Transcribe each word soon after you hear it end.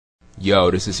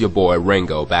Yo, this is your boy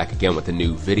Ringo back again with a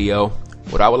new video.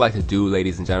 What I would like to do,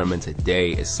 ladies and gentlemen, today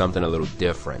is something a little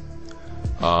different.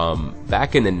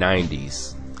 Back in the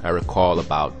 90s, I recall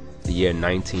about the year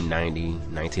 1990,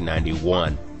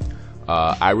 1991,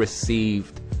 I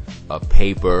received a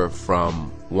paper from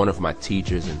one of my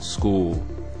teachers in school.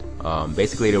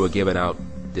 Basically, they were giving out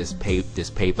this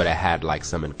paper that had like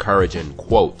some encouraging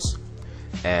quotes,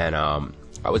 and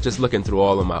I was just looking through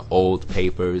all of my old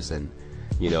papers, and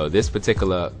you know, this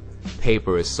particular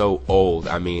paper is so old,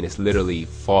 I mean, it's literally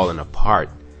falling apart.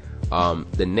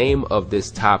 The name of this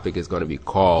topic is going to be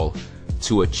called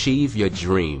 "To Achieve Your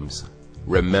Dreams,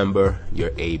 Remember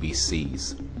Your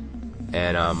ABCs."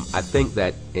 And I think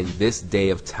that in this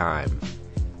day of time,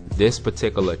 this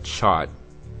particular chart,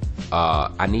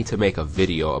 I need to make a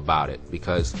video about it,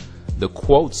 because the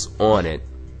quotes on it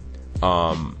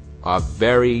are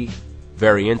very,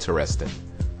 very interesting.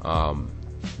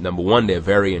 Number one, they're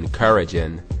very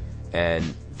encouraging,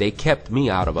 and they kept me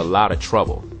out of a lot of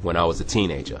trouble when I was a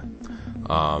teenager.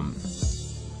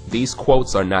 These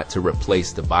quotes are not to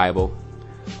replace the Bible.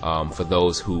 For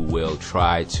those who will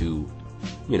try to,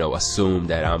 you know, assume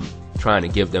that I'm trying to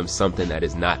give them something that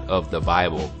is not of the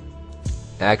Bible.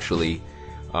 Actually,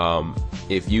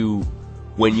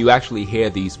 when you actually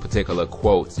hear these particular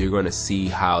quotes, you're going to see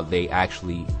how they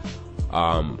actually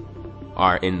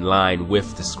are in line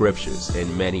with the scriptures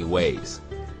in many ways.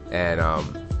 And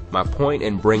my point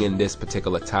in bringing this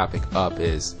particular topic up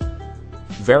is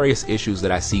various issues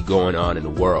that I see going on in the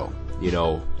world. You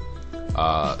know,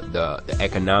 the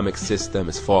economic system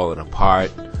is falling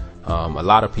apart. A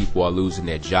lot of people are losing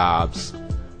their jobs,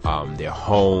 their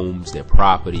homes, their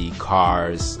property,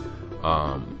 cars.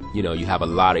 You know, you have a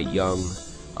lot of young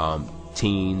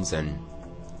teens, and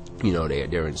you know,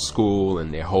 they're in school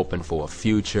and they're hoping for a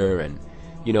future, and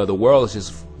you know, the world is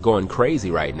just going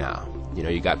crazy right now. You know,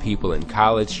 you got people in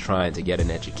college trying to get an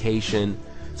education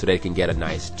so they can get a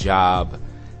nice job,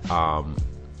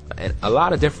 and a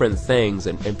lot of different things,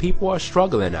 and people are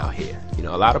struggling out here. You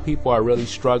know, a lot of people are really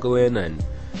struggling, and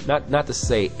not to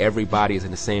say everybody is in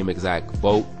the same exact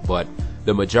boat, but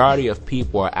the majority of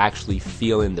people are actually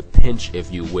feeling the pinch,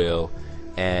 if you will,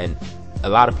 and a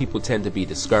lot of people tend to be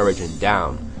discouraged and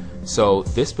down. So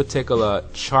this particular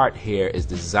chart here is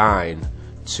designed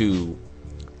to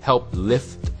help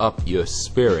lift up your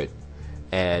spirit,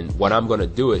 and what I'm going to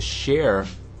do is share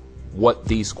what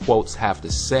these quotes have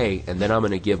to say, and then I'm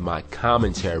going to give my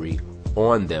commentary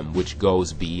on them, which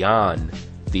goes beyond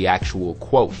the actual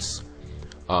quotes.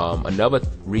 Another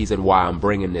reason why I'm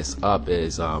bringing this up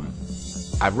is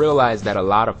I've realized that a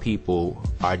lot of people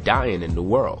are dying in the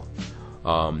world.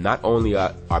 Not only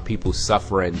are people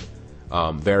suffering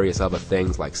various other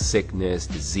things like sickness,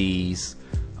 disease,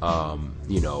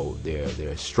 you know,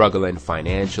 they're struggling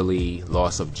financially,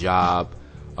 loss of job.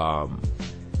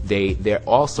 They're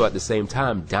also at the same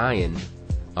time dying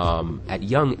at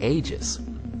young ages.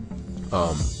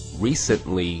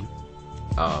 Recently,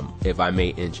 if I may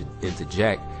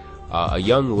interject, a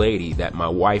young lady that my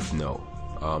wife know,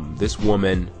 this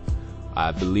woman,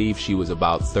 I believe she was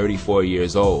about 34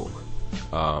 years old.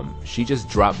 She just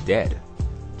dropped dead.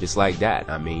 Just like that.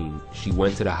 I mean, she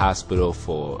went to the hospital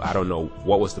for, I don't know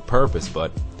what was the purpose,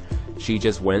 but she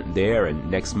just went there,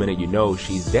 and next minute you know,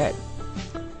 she's dead.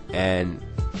 And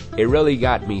it really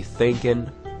got me thinking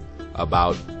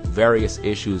about various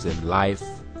issues in life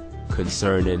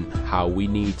concerning how we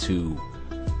need to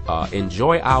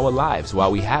enjoy our lives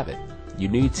while we have it. You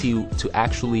need to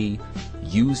actually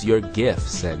use your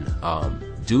gifts and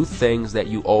do things that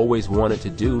you always wanted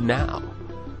to do now.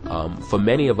 For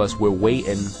many of us, we're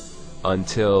waiting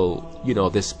until, you know,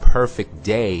 this perfect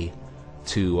day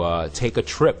to take a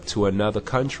trip to another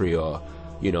country, or,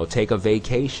 you know, take a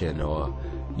vacation, or,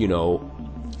 you know,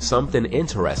 something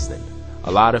interesting.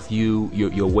 A lot of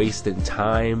you're wasting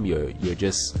time. You're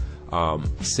just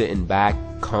sitting back,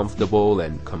 comfortable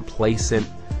and complacent,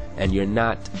 and you're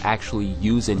not actually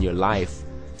using your life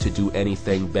to do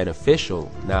anything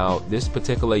beneficial. Now, this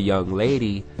particular young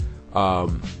lady,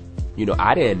 you know,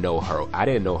 I didn't know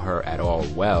her at all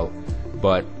well,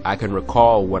 but I can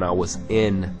recall when I was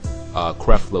in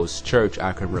Creflo's church,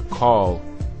 I can recall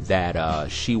that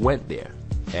she went there,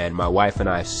 and my wife and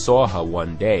I saw her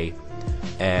one day,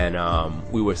 and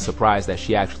we were surprised that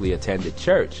she actually attended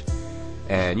church.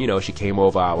 And you know, she came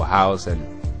over our house,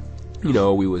 and you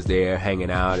know, we was there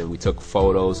hanging out, and we took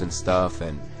photos and stuff,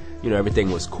 and you know,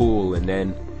 everything was cool. And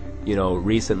then, you know,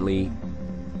 recently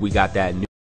we got that new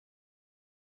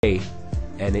day,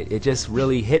 and it just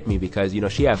really hit me, because you know,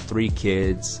 she have 3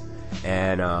 kids,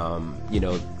 and you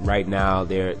know, right now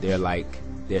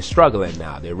they're struggling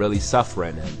now. They're really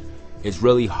suffering, and it's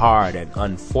really hard and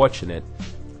unfortunate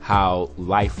how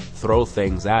life throw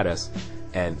things at us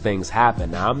and things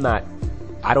happen. Now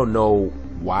I don't know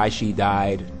why she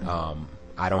died.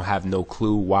 I don't have no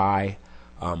clue why.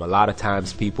 A lot of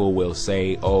times people will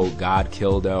say, oh, God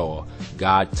killed her or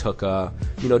God took her.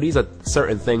 You know, these are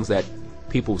certain things that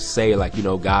people say, like, you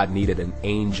know, God needed an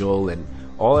angel, and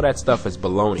all of that stuff is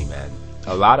baloney, man.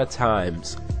 A lot of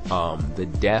times the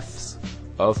deaths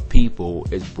of people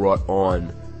is brought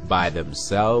on by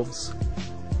themselves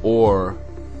or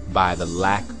by the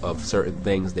lack of certain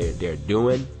things they're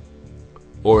doing,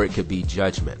 or it could be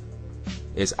judgment.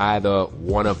 It's either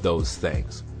one of those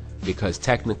things, because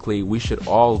technically we should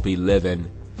all be living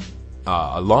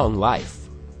a long life,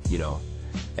 you know.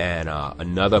 And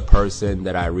another person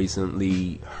that I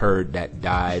recently heard that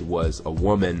died was a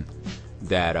woman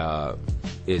that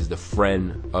is the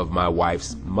friend of my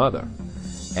wife's mother.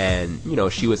 And, you know,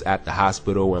 she was at the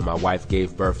hospital when my wife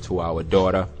gave birth to our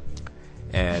daughter.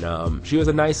 And she was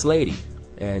a nice lady.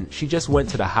 And she just went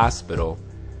to the hospital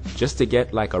just to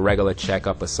get like a regular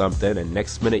checkup or something. And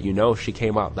next minute, you know, she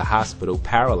came out the hospital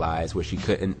paralyzed, where she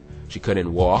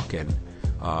couldn't walk. And,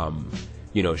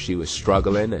 you know, she was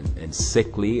struggling and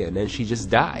sickly. And then she just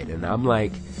died. And I'm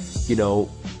like, you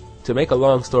know, to make a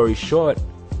long story short,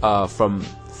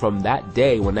 from that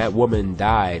day when that woman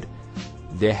died,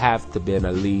 there have to been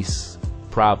at least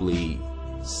probably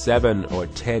 7 or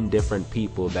 10 different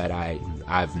people that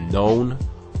I've known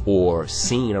or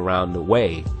seen around the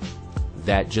way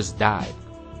that just died.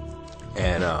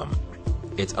 And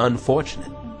it's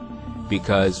unfortunate,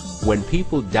 because when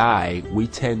people die, we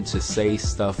tend to say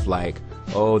stuff like,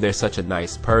 oh, they're such a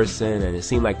nice person, and it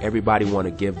seems like everybody want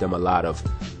to give them a lot of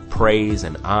praise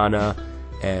and honor.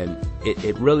 And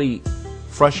it really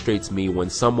frustrates me when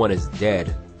someone is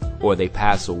dead or they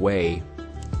pass away,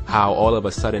 how all of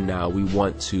a sudden now we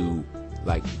want to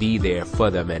like be there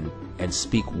for them and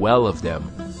speak well of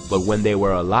them, but when they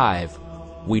were alive,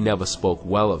 we never spoke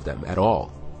well of them at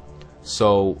all.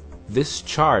 So this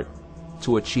chart,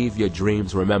 to achieve your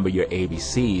dreams, remember your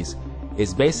ABCs,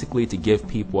 is basically to give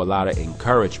people a lot of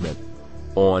encouragement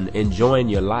on enjoying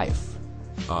your life.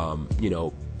 You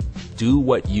know, do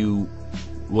what you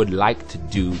would like to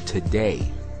do today.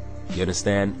 You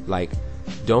understand? Like,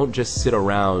 don't just sit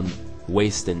around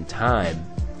wasting time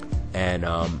and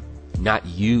not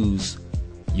use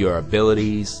your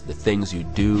abilities, the things you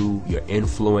do, your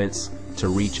influence to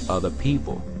reach other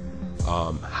people.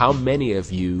 How many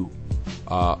of you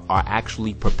are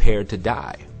actually prepared to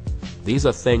die? These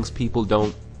are things people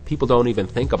don't even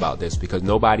think about this, because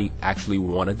nobody actually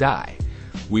want to die.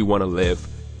 We want to live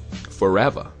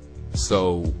forever.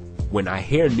 So when I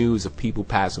hear news of people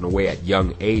passing away at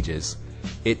young ages,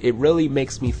 it really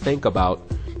makes me think about,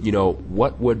 you know,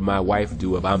 what would my wife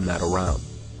do if I'm not around?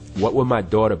 What would my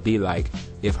daughter be like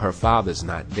if her father's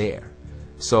not there?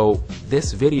 So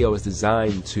this video is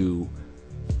designed to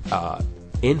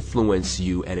influence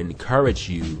you and encourage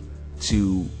you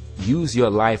to use your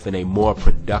life in a more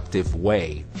productive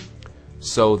way,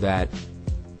 so that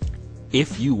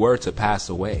if you were to pass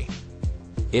away,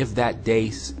 if that day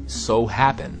so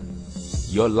happened,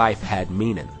 your life had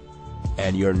meaning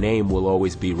and your name will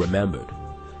always be remembered.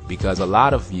 Because a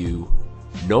lot of you,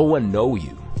 no one know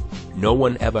you, no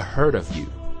one ever heard of you,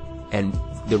 and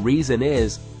the reason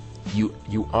is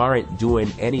you aren't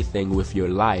doing anything with your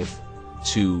life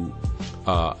to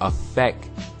affect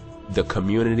the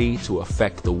community, to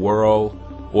affect the world,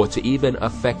 or to even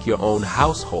affect your own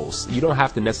households. You don't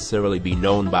have to necessarily be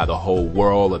known by the whole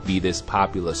world or be this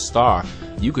popular star.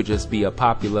 You could just be a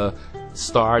popular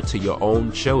star to your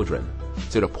own children,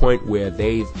 to the point where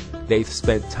they've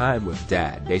spent time with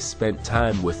dad, they spent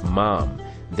time with mom,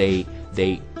 they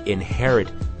inherit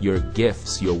your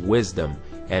gifts, your wisdom,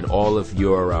 and all of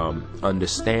your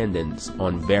understandings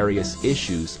on various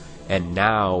issues. And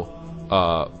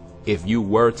now if you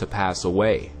were to pass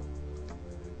away,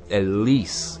 at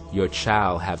least your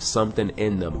child have something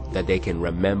in them that they can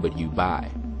remember you by.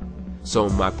 So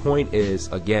my point is,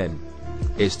 again,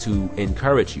 is to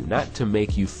encourage you, not to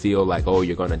make you feel like, oh,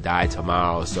 you're gonna die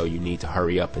tomorrow, so you need to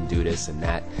hurry up and do this and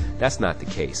that. That's not the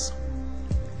case.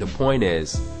 The point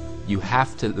is, you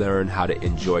have to learn how to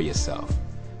enjoy yourself,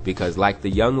 because like the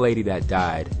young lady that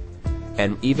died,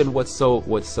 and even what's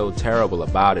so terrible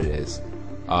about it is,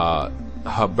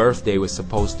 her birthday was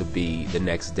supposed to be the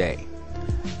next day.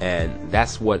 And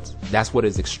that's what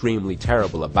is extremely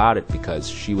terrible about it, because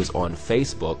she was on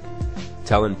Facebook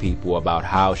telling people about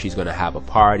how she's going to have a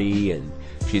party and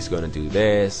she's going to do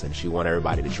this and she want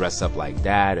everybody to dress up like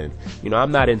that. And, you know,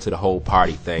 I'm not into the whole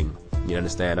party thing You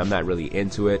understand? I'm not really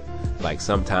into it. Like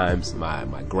sometimes my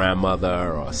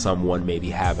grandmother or someone may be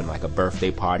having like a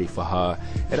birthday party for her,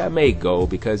 and I may go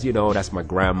because, you know, that's my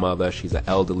grandmother. She's an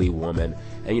elderly woman,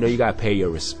 and you know, you gotta pay your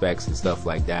respects and stuff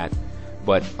like that.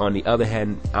 But on the other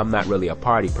hand, I'm not really a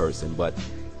party person. But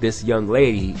this young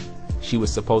lady, she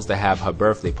was supposed to have her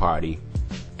birthday party,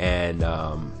 and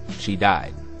she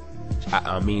died.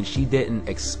 I mean, she didn't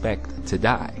expect to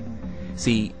die.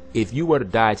 See, if you were to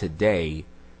die today,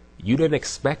 you didn't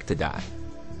expect to die.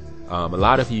 A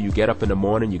lot of you get up in the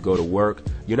morning, you go to work,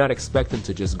 you're not expecting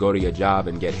to just go to your job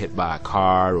and get hit by a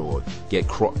car or get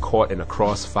caught in a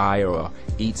crossfire or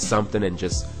eat something and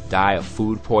just die of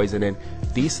food poisoning.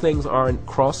 These things aren't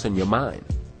crossing your mind.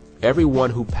 Everyone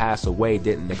who passed away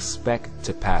didn't expect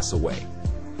to pass away.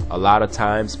 A lot of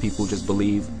times people just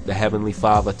believe the Heavenly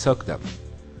Father took them,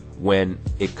 when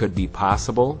it could be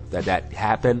possible that that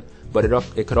happened, but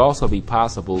it could also be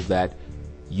possible that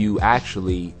you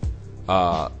actually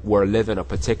were living a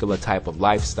particular type of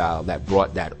lifestyle that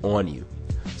brought that on you.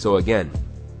 So again,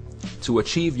 to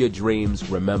achieve your dreams,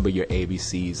 remember your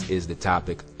ABCs is the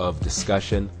topic of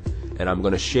discussion, and I'm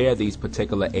going to share these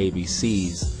particular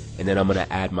ABCs, and then I'm going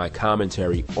to add my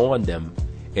commentary on them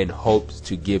in hopes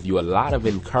to give you a lot of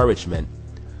encouragement,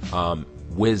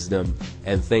 wisdom,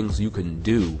 and things you can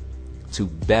do to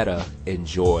better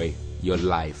enjoy your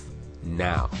life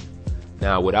now.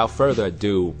 Now, without further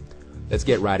ado, let's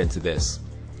get right into this.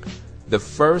 The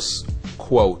first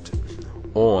quote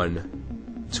on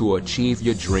to achieve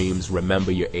your dreams,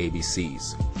 remember your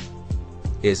ABCs,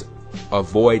 is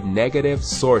avoid negative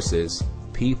sources,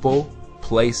 people,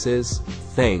 places,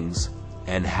 things,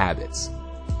 and habits.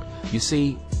 You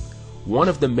see, one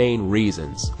of the main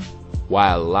reasons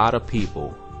why a lot of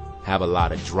people have a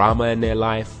lot of drama in their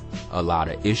life, a lot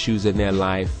of issues in their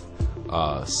life,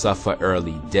 suffer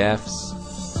early deaths,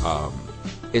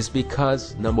 is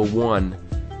because, number one,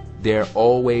 they're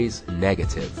always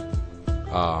negative.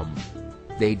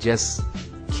 They just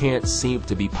can't seem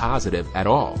to be positive at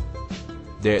all.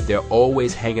 They're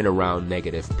always hanging around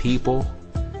negative people.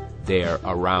 They're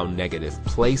around negative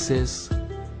places.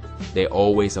 They're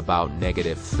always about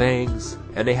negative things,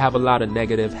 and they have a lot of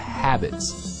negative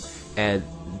habits. And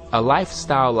a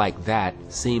lifestyle like that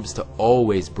seems to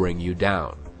always bring you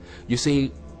down. You see,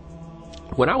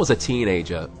 when I was a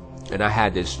teenager and I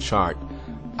had this chart,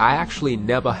 I actually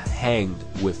never hanged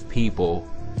with people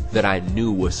that I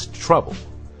knew was trouble.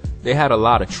 They had a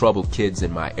lot of troubled kids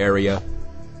in my area.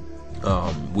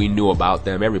 We knew about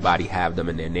them. Everybody had them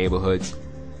in their neighborhoods.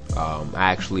 I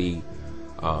actually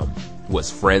was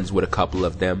friends with a couple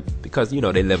of them because, you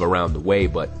know, they live around the way,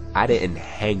 but I didn't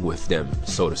hang with them,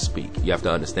 so to speak. You have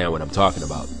to understand what I'm talking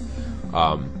about.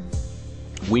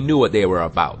 We knew what they were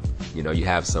about. You know, you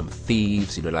have some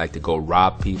thieves, you know, like to go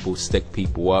rob people, stick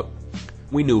people up.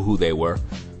 We knew who they were,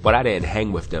 but I didn't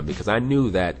hang with them because I knew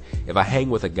that if I hang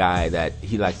with a guy that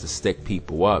he likes to stick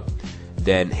people up,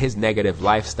 then his negative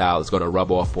lifestyle is going to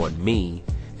rub off on me,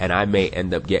 and I may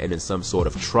end up getting in some sort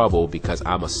of trouble because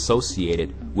I'm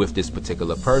associated with this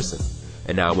particular person.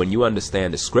 And now when you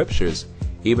understand the scriptures,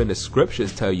 even the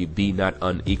scriptures tell you, be not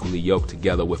unequally yoked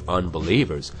together with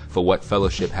unbelievers, for what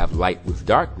fellowship have light with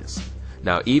darkness.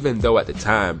 Now, even though at the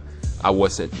time I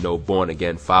wasn't no born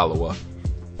again follower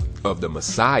of the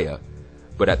Messiah,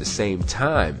 but at the same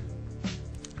time,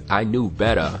 I knew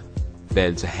better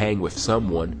than to hang with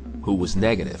someone who was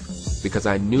negative, because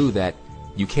I knew that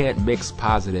you can't mix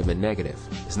positive and negative.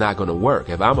 It's not going to work.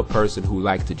 If I'm a person who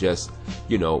likes to just,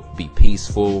 you know, be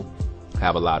peaceful,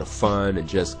 have a lot of fun, and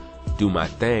just do my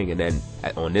thing, and then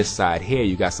on this side here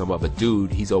you got some other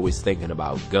dude, he's always thinking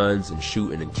about guns and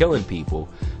shooting and killing people,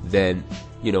 then,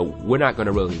 you know, we're not going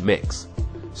to really mix.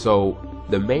 So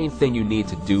the main thing you need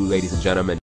to do, ladies and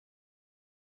gentlemen,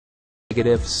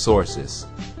 negative sources,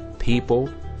 people,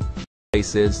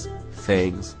 places,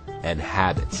 things, and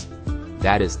habits.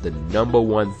 That is the number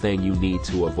one thing you need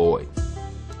to avoid,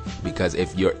 because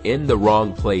if you're in the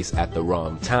wrong place at the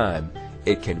wrong time,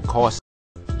 it can cost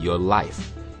your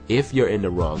life. If you're in the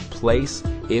wrong place,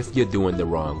 if you're doing the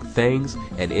wrong things,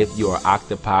 and if you are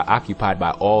occupied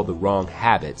by all the wrong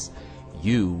habits,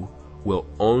 you will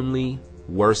only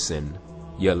worsen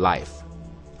your life.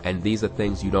 And these are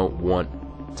things you don't want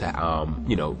to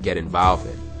you know, get involved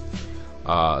in.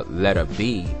 Letter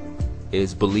B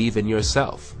is believe in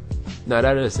yourself. Now,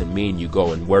 that doesn't mean you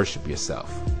go and worship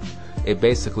yourself. It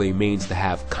basically means to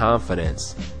have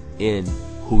confidence in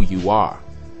who you are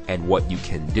and what you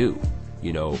can do.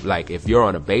 You know, like if you're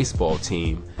on a baseball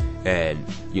team and,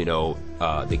 you know,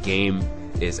 the game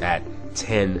is at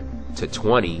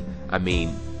 10-20, I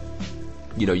mean,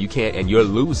 you know, you can't, and you're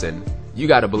losing, You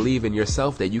got to believe in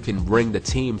yourself that you can bring the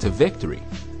team to victory.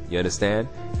 You understand?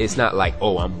 It's not like,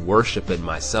 oh, I'm worshiping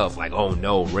myself. Like, oh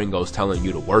no, Ringo's telling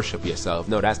you to worship yourself.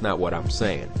 No, that's not what I'm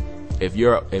saying. If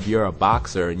you're a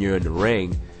boxer and you're in the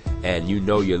ring and you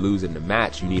know you're losing the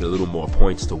match, you need a little more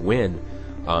points to win.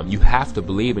 You have to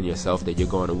believe in yourself that you're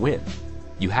going to win.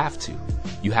 You have to.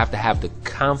 You have to have the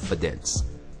confidence,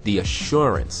 the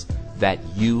assurance that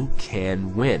you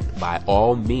can win. By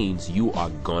all means, you are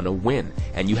gonna win.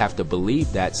 And you have to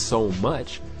believe that so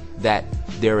much that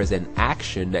there is an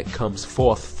action that comes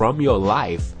forth from your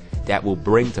life that will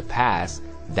bring to pass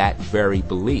that very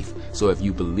belief. So if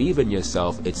you believe in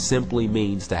yourself, it simply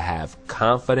means to have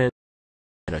confidence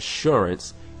and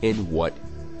assurance in what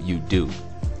you do.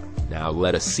 Now,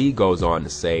 letter C goes on to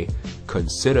say,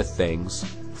 consider things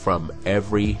from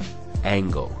every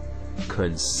angle.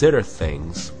 Consider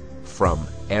things from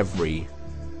every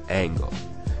angle.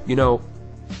 You know,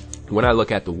 when I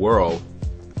look at the world,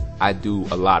 I do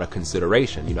a lot of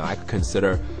consideration. You know, I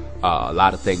consider a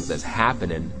lot of things that's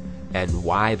happening and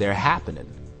why they're happening.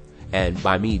 And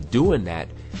by me doing that,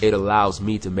 it allows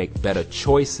me to make better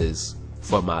choices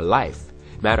for my life.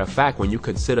 Matter of fact, when you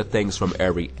consider things from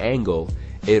every angle,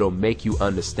 it'll make you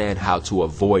understand how to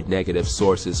avoid negative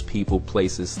sources, people,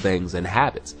 places, things, and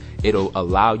habits. It'll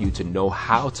allow you to know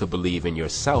how to believe in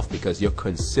yourself because you're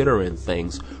considering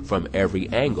things from every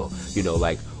angle. You know,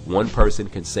 like one person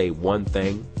can say one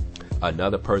thing,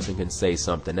 another person can say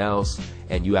something else,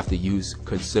 and you have to use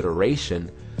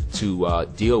consideration to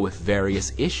deal with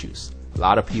various issues. A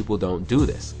lot of people don't do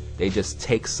this. They just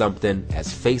take something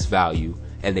as face value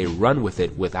and they run with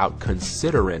it without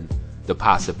considering the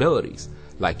possibilities.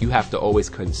 Like, you have to always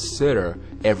consider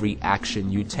every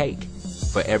action you take.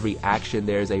 For every action,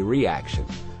 there's a reaction.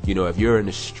 You know, if you're in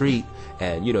the street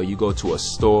and, you know, you go to a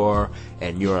store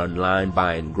and you're online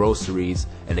buying groceries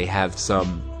and they have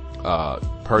some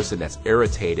person that's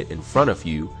irritated in front of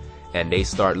you and they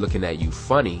start looking at you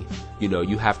funny, you know,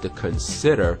 you have to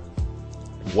consider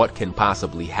what can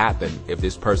possibly happen if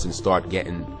this person start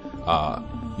getting,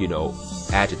 you know,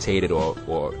 agitated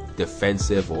or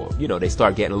defensive, or, you know, they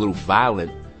start getting a little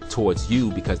violent towards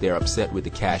you because they're upset with the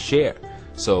cashier.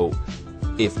 So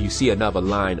if you see another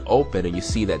line open and you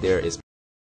see that there is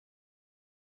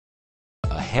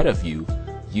ahead of you,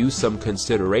 use some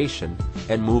consideration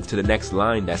and move to the next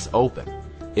line that's open.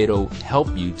 It'll help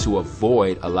you to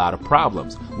avoid a lot of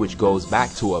problems, which goes back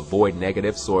to avoid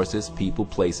negative sources, people,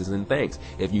 places, and things.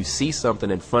 If you see something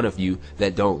in front of you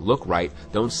that don't look right,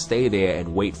 don't stay there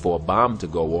and wait for a bomb to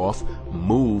go off.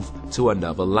 Move to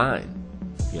another line.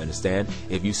 You understand?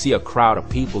 If you see a crowd of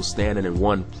people standing in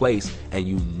one place and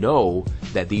you know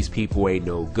that these people ain't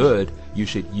no good, you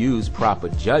should use proper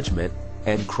judgment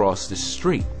and cross the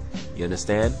street. You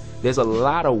understand? There's a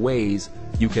lot of ways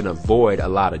you can avoid a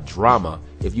lot of drama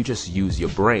if you just use your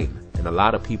brain. And a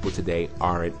lot of people today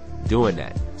aren't doing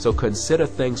that. So consider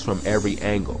things from every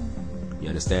angle. You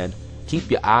understand?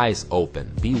 Keep your eyes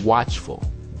open. Be watchful.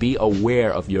 Be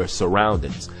aware of your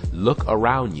surroundings. Look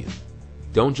around you.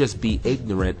 Don't just be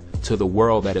ignorant to the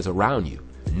world that is around you.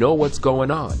 Know what's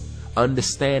going on.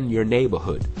 Understand your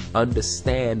neighborhood.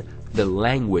 Understand the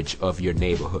language of your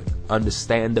neighborhood.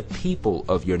 Understand the people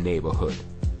of your neighborhood.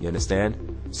 You understand?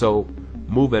 So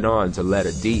moving on to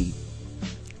letter D,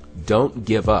 don't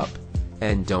give up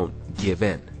and don't give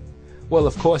in. Well,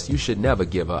 of course, you should never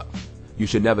give up. You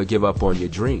should never give up on your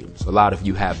dreams. A lot of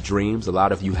you have dreams. A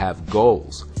lot of you have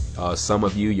goals. Some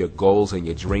of you, your goals and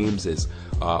your dreams is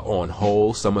on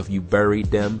hold. Some of you buried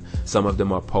them. Some of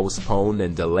them are postponed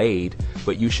and delayed.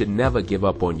 But you should never give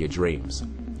up on your dreams.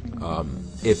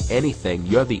 If anything,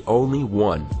 you're the only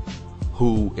one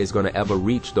who is going to ever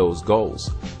reach those goals.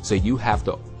 So you have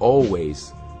to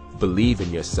always believe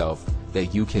in yourself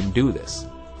that you can do this.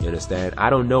 You understand? I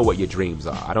don't know what your dreams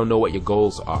are. I don't know what your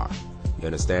goals are. You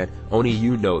understand? Only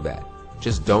you know that.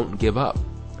 Just don't give up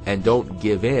and don't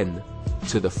give in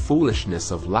to the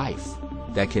foolishness of life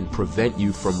that can prevent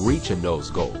you from reaching those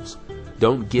goals.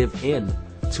 Don't give in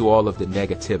to all of the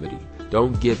negativity.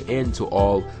 Don't give in to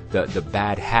all the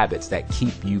bad habits that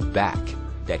keep you back,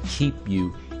 that keep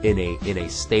you in a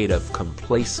state of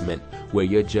complacement where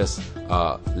you're just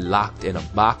locked in a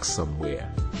box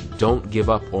somewhere. Don't give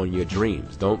up on your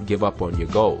dreams. Don't give up on your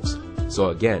goals. So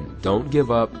again, don't give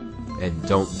up and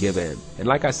don't give in. And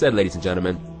like I said, ladies and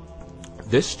gentlemen,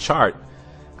 this chart,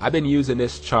 I've been using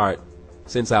this chart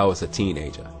since I was a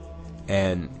teenager,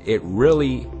 and it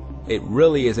really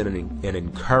is an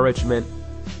encouragement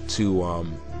to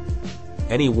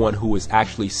anyone who is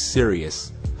actually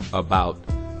serious about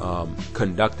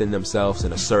conducting themselves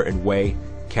in a certain way,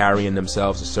 carrying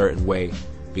themselves a certain way,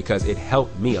 because it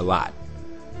helped me a lot.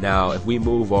 Now, if we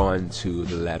move on to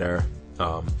the letter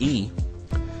E,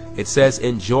 it says,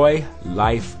 enjoy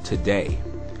life today.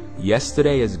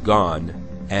 Yesterday is gone,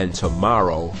 and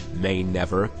tomorrow may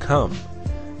never come.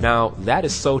 Now, that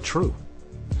is so true.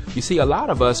 You see, a lot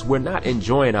of us, we're not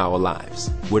enjoying our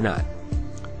lives. We're not.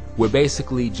 We're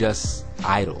basically just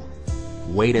idle,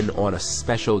 waiting on a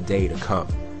special day to come,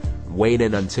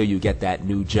 waiting until you get that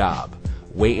new job,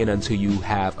 waiting until you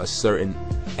have a certain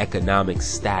economic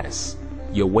status.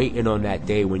 You're waiting on that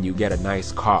day when you get a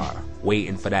nice car,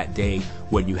 waiting for that day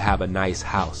when you have a nice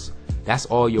house. That's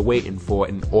all you're waiting for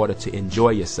in order to enjoy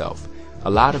yourself. A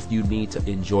lot of you need to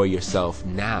enjoy yourself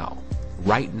now,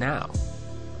 right now.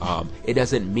 It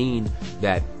doesn't mean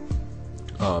that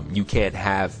you can't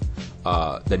have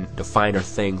the finer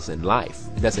things in life.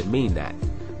 It doesn't mean that.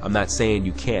 I'm not saying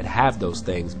you can't have those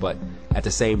things, but at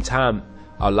the same time,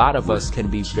 a lot of us can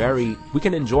be we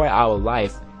can enjoy our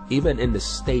life even in the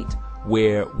state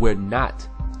where we're not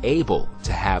able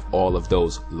to have all of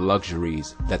those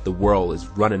luxuries that the world is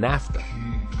running after.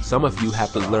 Some of you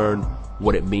have to learn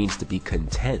what it means to be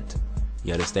content,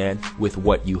 you understand, with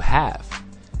what you have.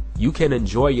 You can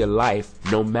enjoy your life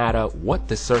no matter what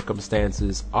the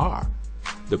circumstances are.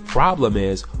 The problem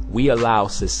is we allow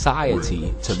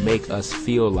society to make us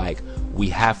feel like we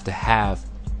have to have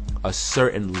a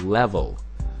certain level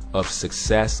of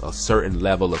success, a certain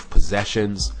level of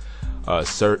possessions,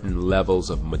 certain levels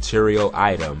of material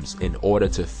items in order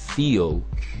to feel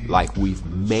like we've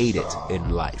made it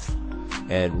in life.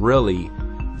 And really,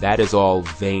 that is all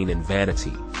vain and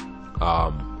vanity.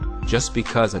 Just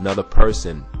because another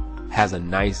person has a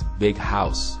nice big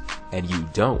house and you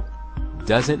don't,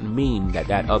 doesn't mean that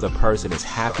that other person is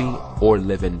happy or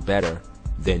living better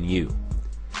than you.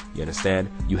 You understand?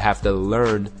 You have to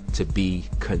learn to be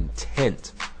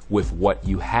content with what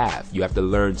you have. You have to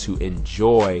learn to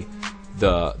enjoy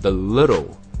the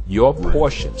little, your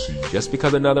portion. Just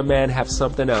because another man has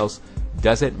something else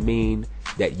doesn't mean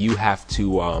that you have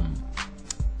to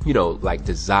like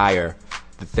desire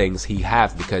the things he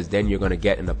has, because then you're going to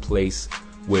get in a place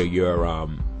where you're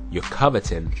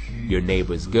coveting your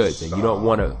neighbor's goods, and you don't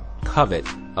want to covet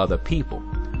other people.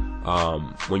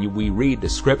 When we read the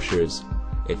scriptures,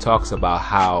 it talks about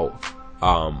how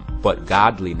but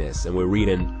godliness, and we're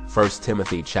reading 1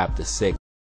 Timothy chapter 6.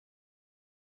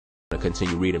 I'm going to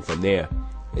continue reading from there.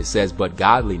 It says, but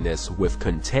godliness with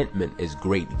contentment is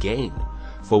great gain,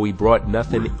 for we brought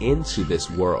nothing into this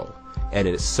world, and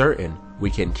it is certain we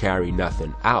can carry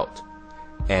nothing out.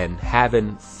 And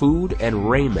having food and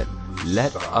raiment,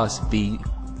 let us be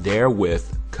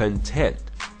therewith content.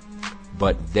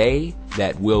 But they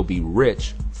that will be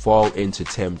rich fall into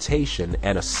temptation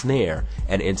and a snare,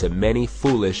 and into many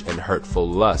foolish and hurtful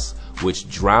lusts, which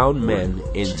drown men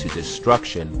into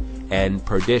destruction and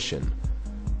perdition.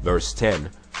 Verse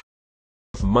 10,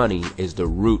 money is the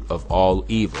root of all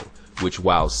evil, which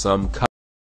while some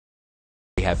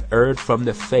they have erred from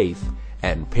the faith,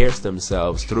 and pierced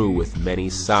themselves through with many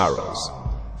sorrows.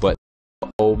 But,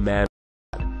 O man,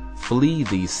 flee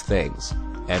these things,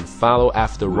 and follow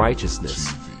after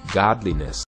righteousness,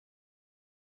 godliness,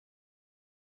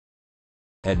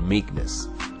 and meekness.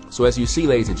 So as you see,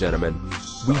 ladies and gentlemen,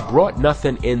 we brought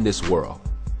nothing in this world,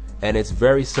 and it's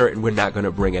very certain we're not going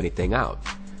to bring anything out.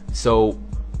 So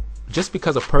just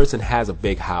because a person has a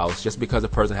big house, just because a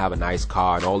person have a nice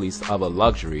car and all these other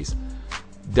luxuries,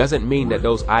 doesn't mean that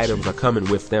those items are coming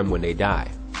with them when they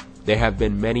die. There have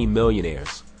been many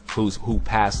millionaires who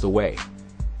passed away,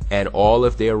 and all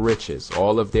of their riches,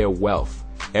 all of their wealth,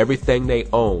 everything they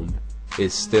own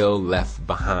is still left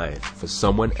behind for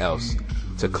someone else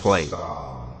to claim.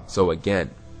 So again,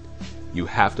 you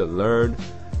have to learn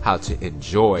how to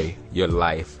enjoy your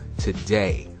life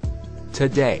today.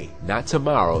 Today, not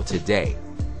tomorrow, today.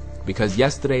 Because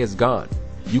yesterday is gone.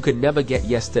 You can never get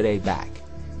yesterday back.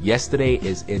 Yesterday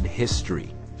is in history.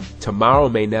 Tomorrow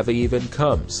may never even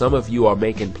come. Some of you are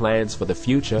making plans for the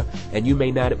future, and you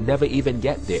may never even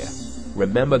get there.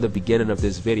 Remember the beginning of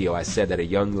this video, I said that a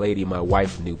young lady my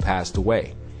wife knew passed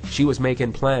away. She was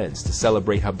making plans to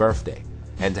celebrate her birthday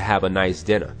and to have a nice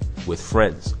dinner with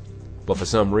friends. But for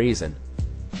some reason,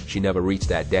 she never reached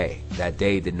that day. That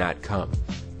day did not come.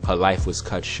 Her life was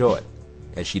cut short,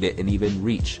 and she didn't even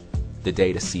reach the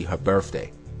day to see her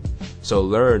birthday. So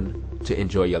learn to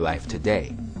enjoy your life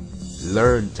today.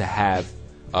 Learn to have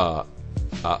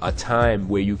a time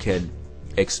where you can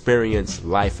experience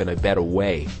life in a better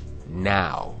way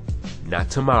now.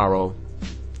 Not tomorrow,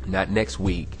 not next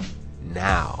week,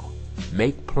 now.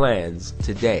 Make plans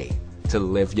today to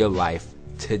live your life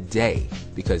today,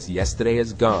 because yesterday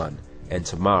is gone and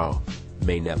tomorrow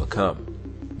may never come.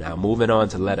 Now moving on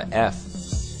to letter F,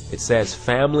 It says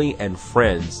family and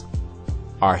friends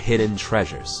are hidden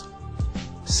treasures.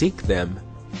 Seek them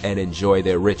and enjoy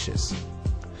their riches.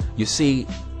 You see,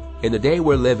 in the day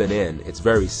we're living in, it's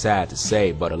very sad to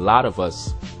say, but a lot of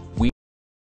us,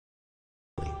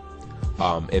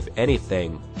 if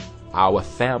anything, our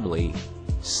family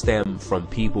stem from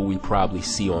people we probably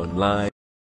see online.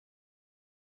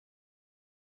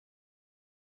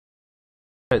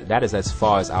 That is as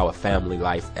far as our family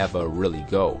life ever really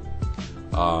go.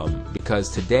 Because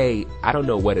today, I don't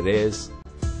know what it is,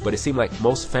 but it seems like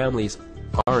most families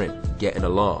aren't getting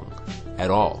along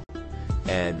at all.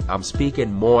 And I'm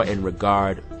speaking more in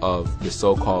regard of the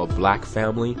so-called black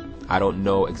family. I don't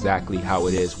know exactly how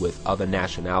it is with other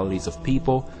nationalities of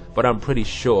people, but I'm pretty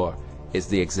sure it's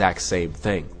the exact same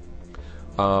thing.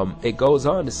 It goes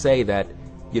on to say that,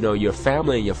 you know, your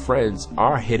family and your friends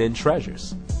are hidden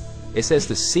treasures. It says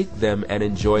to seek them and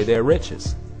enjoy their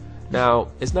riches. Now,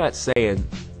 it's not saying,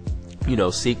 you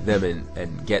know, seek them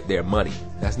and get their money.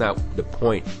 That's not the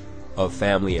point of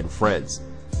family and friends,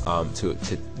 to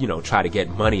you know, try to get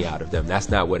money out of them. That's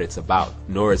not what it's about,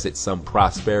 nor is it some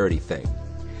prosperity thing.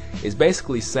 It's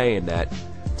basically saying that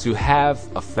to have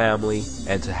a family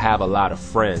and to have a lot of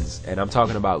friends, and I'm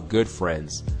talking about good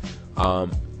friends,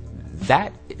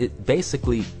 that it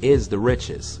basically is the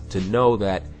riches. To know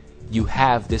that you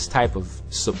have this type of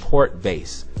support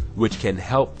base which can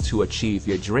help to achieve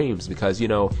your dreams. Because, you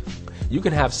know, you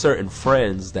can have certain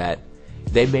friends that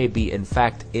they may be in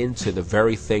fact into the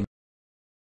very thing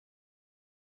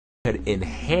that could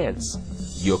enhance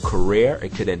your career.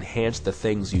 It could enhance the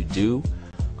things you do.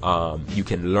 You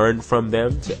can learn from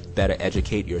them to better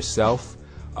educate yourself.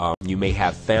 You may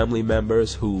have family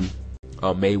members who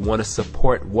may want to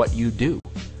support what you do.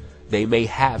 They may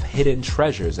have hidden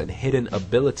treasures and hidden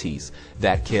abilities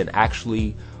that can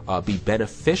actually be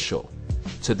beneficial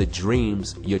to the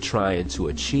dreams you're trying to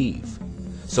achieve.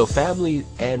 So family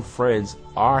and friends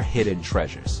are hidden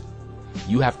treasures.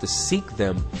 You have to seek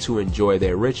them to enjoy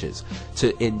their riches.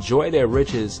 To enjoy their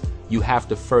riches, you have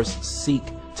to first seek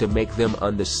to make them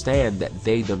understand that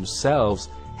they themselves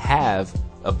have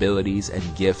abilities and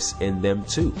gifts in them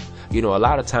too. You know, a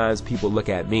lot of times people look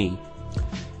at me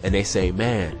and they say,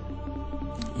 man,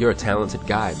 you're a talented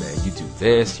guy, man. You do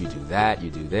this, you do that, you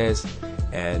do this.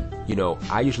 And, you know,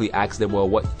 I usually ask them, well,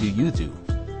 what do you do?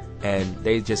 And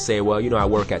they just say, well, you know, I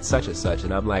work at such and such.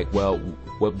 And I'm like, well,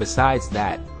 besides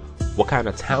that, what kind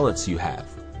of talents you have?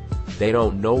 They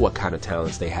don't know what kind of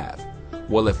talents they have.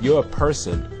 Well, if you're a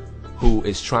person who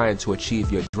is trying to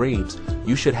achieve your dreams,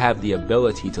 you should have the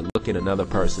ability to look in another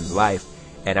person's life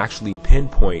and actually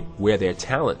pinpoint where their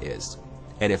talent is.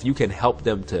 And if you can help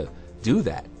them to do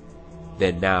that,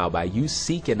 then now by you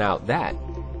seeking out that,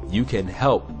 you can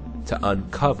help to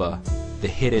uncover the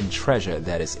hidden treasure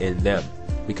that is in them.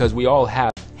 Because we all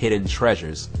have hidden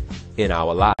treasures in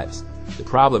our lives. The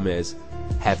problem is,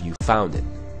 have you found it?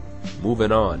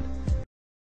 Moving on.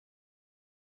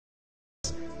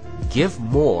 Give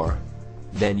more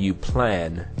than you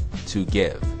plan to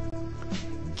give.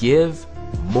 Give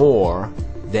more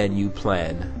than you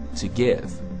plan to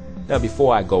give. Now,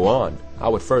 before I go on, I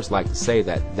would first like to say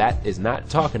that that is not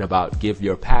talking about give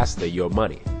your pastor your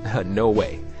money. No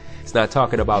way. It's not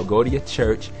talking about go to your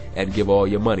church and give all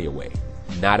your money away.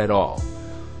 Not at all.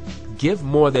 Give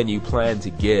more than you plan to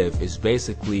give is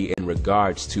basically in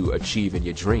regards to achieving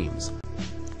your dreams.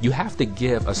 You have to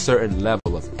give a certain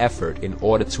level of effort in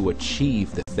order to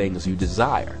achieve the things you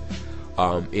desire.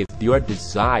 If your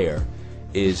desire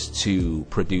is to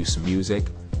produce music,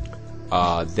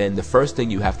 then the first thing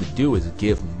you have to do is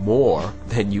give more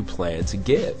than you plan to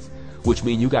give, which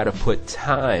means you got to put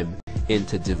time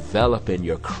into developing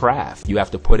your craft. You have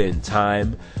to put in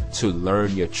time to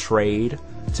learn your trade,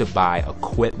 to buy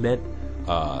equipment,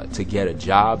 to get a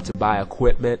job, to buy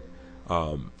equipment,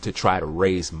 to try to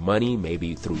raise money,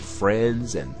 maybe through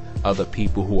friends and other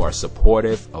people who are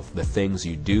supportive of the things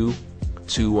you do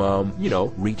to, you know,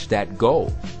 reach that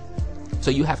goal.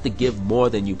 So you have to give more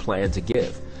than you plan to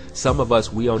give. Some of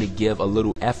us, we only give a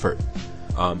little effort.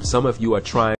 Some of you are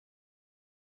trying.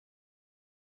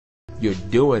 You're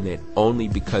doing it only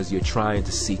because you're trying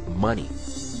to seek money.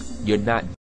 You're not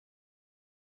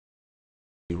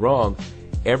wrong.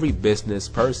 Every business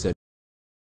person.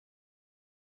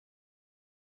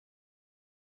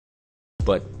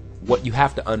 But what you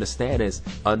have to understand is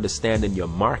understanding your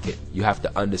market. You have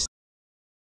to understand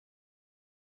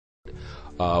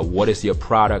what is your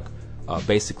product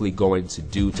basically going to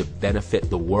do to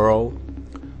benefit the world.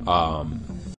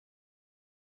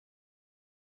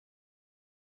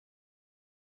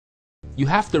 You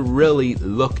have to really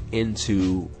look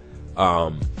into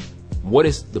what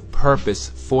is the purpose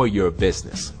for your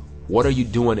business. What are you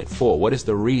doing it for? What is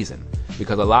the reason?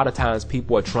 Because a lot of times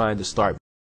people are trying to start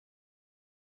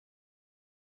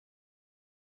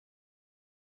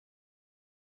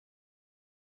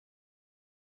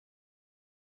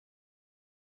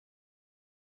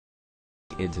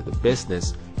into the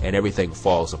business and everything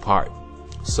falls apart.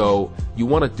 So you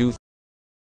want to do